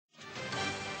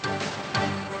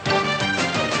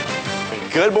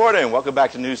Good morning. Welcome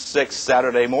back to News 6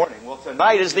 Saturday morning. Well,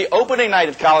 tonight is the opening night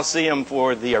at Coliseum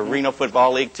for the Arena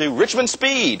Football League 2. Richmond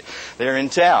Speed, they're in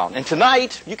town. And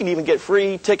tonight, you can even get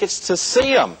free tickets to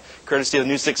see them, courtesy of the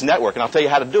News 6 Network. And I'll tell you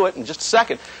how to do it in just a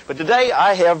second. But today,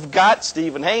 I have got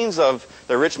Stephen Haynes of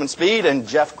the Richmond Speed and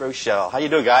Jeff Groeschel. How you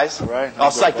doing, guys? All right.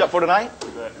 All psyched up for tonight?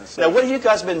 Good. Now, what have you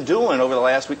guys been doing over the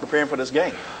last week preparing for this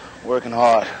game? Working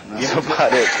hard. That's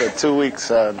about it. For 2 weeks,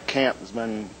 camp has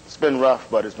been rough,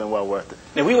 but it's been well worth it.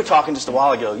 Now, we were talking just a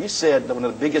while ago. You said that one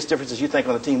of the biggest differences you think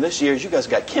on the team this year is you guys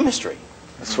got chemistry.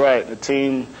 That's right. The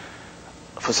team,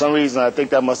 for some reason, I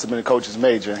think that must have been a coach's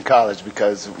major in college,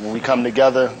 because when we come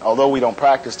together, although we don't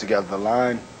practice together, the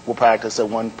line will practice at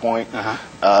one point.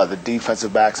 The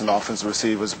defensive backs and offensive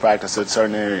receivers practice at a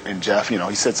certain area. And Jeff, you know,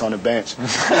 he sits on the bench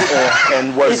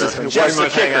and works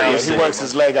he works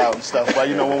his leg out and stuff. But,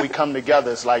 you know, when we come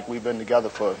together, it's like we've been together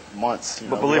for months.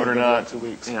 But believe it or not, 2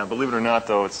 weeks. Yeah, believe it or not,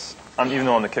 though, even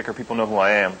though I'm the kicker, people know who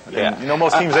I am. Yeah. And, you know,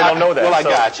 most teams, they don't know that. Well, I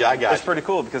got you. It's pretty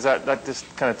cool, because that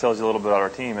just kind of tells you a little bit about our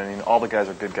team. I mean, all the guys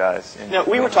are good guys. Now,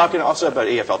 we were talking also about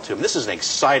AFL2. This is an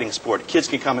exciting sport. Kids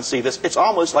can come and see this. It's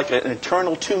almost like an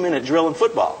eternal 2-minute drill in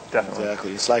football. Definitely.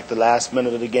 Exactly. It's like the last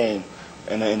minute of the game.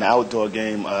 In an outdoor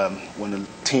game, when the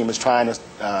team is trying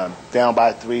to, down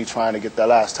by 3, trying to get that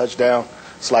last touchdown,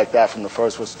 it's like that from the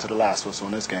first whistle to the last whistle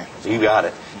in this game. You got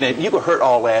it. Now, you were hurt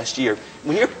all last year.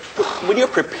 When you're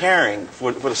preparing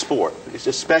for the sport, it's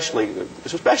especially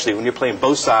when you're playing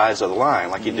both sides of the line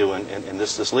like you do in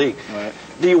this league, right.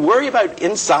 Do you worry about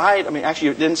inside? I mean,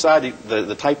 actually, inside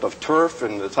the type of turf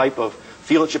and the type of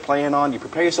field that you're playing on, you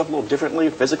prepare yourself a little differently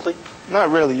physically? Not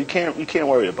really. You can't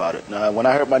worry about it. When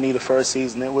I hurt my knee the first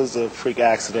season, it was a freak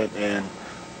accident, and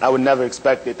I would never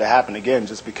expect it to happen again,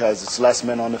 just because it's less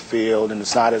men on the field and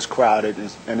it's not as crowded,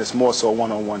 and it's more so a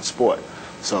one-on-one sport.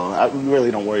 So I really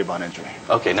don't worry about injury.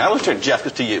 Okay, now let's turn,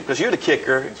 Jeff, to you, because you're the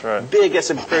kicker. That's right. Big, that's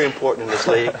very important in this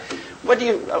league. What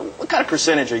kind of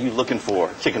percentage are you looking for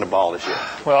kicking the ball this year?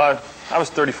 Well, I was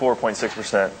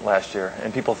 34.6% last year,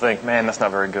 and people think, man, that's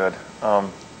not very good.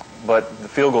 But the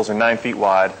field goals are 9 feet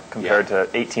wide compared to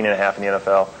 18.5 in the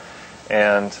NFL.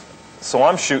 And so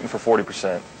I'm shooting for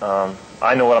 40%.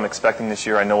 I know what I'm expecting this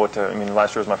year. I know what to, I mean,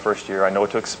 last year was my first year. I know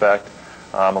what to expect.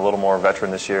 I'm a little more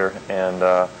veteran this year, and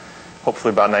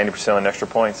hopefully about 90% on extra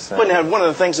points. But now, one of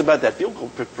the things about that field goal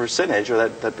percentage, or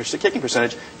that kicking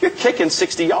percentage, you're kicking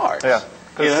 60 yards. Yeah.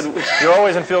 You're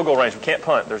always in field goal range. We can't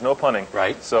punt. There's no punting.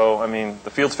 Right. So, I mean, the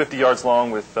field's 50 yards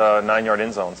long with 9-yard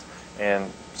end zones.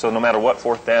 And so no matter what,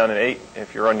 4th down and 8,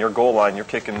 if you're on your goal line, you're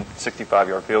kicking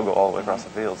 65-yard field goal all the way across the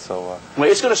field. So, well,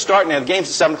 it's going to start now. The game's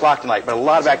at 7 o'clock tonight, but a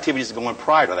lot of activities are going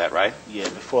prior to that, right? Yeah,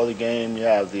 before the game, you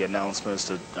have the announcements,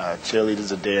 the cheerleaders,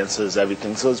 the dancers,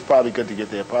 everything. So it's probably good to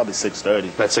get there, probably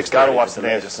 6:30. That's 6:30. Got to watch the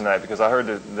dances tonight, because I heard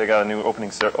that they got a new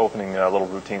opening little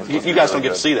routine. You guys don't get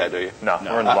to see that, do you? No,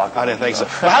 we're in the locker room. I didn't think so.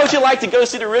 Well, how would you like to go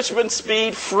see the Richmond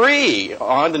Speed free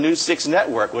on the News 6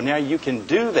 Network? Well, now you can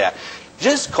do that.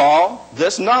 Just call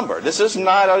this number. This is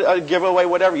not a giveaway,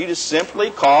 whatever. You just simply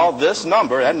call this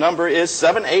number. That number is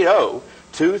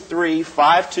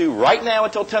 780-2352 right now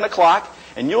until 10 o'clock,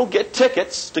 and you'll get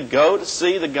tickets to go to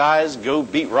see the guys go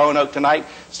beat Roanoke tonight,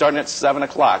 starting at 7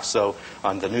 o'clock. So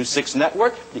on the News 6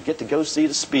 Network, you get to go see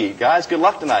the Speed. Guys, good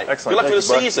luck tonight. Excellent. Good luck for the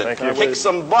season. Thank you. Kick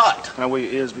some butt. Can I wear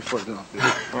your ears before?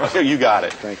 You got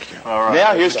it. Thank you. All right.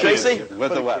 Now here's Tracy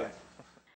with the weather.